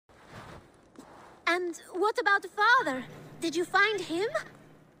And what about father? Did you find him?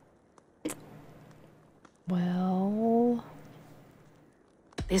 Well...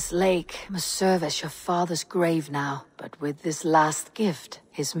 This lake must serve as your father's grave now, but with this last gift,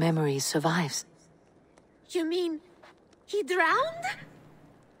 his memory survives. You mean he drowned?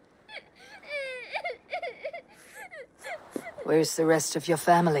 Where's the rest of your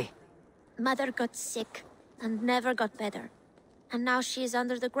family? Mother got sick and never got better. And now she is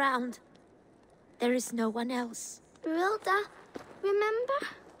under the ground. There is no one else. Rilda, remember?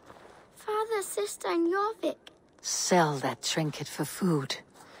 Father, sister, and Jorvik. Sell that trinket for food.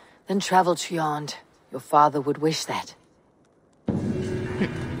 Then travel to Yond. Your father would wish that.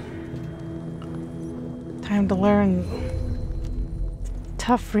 Time to learn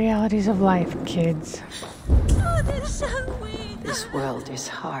tough realities of life, kids. Oh, they're so weak. This world is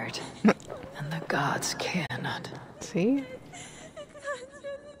hard, and the gods care not. See?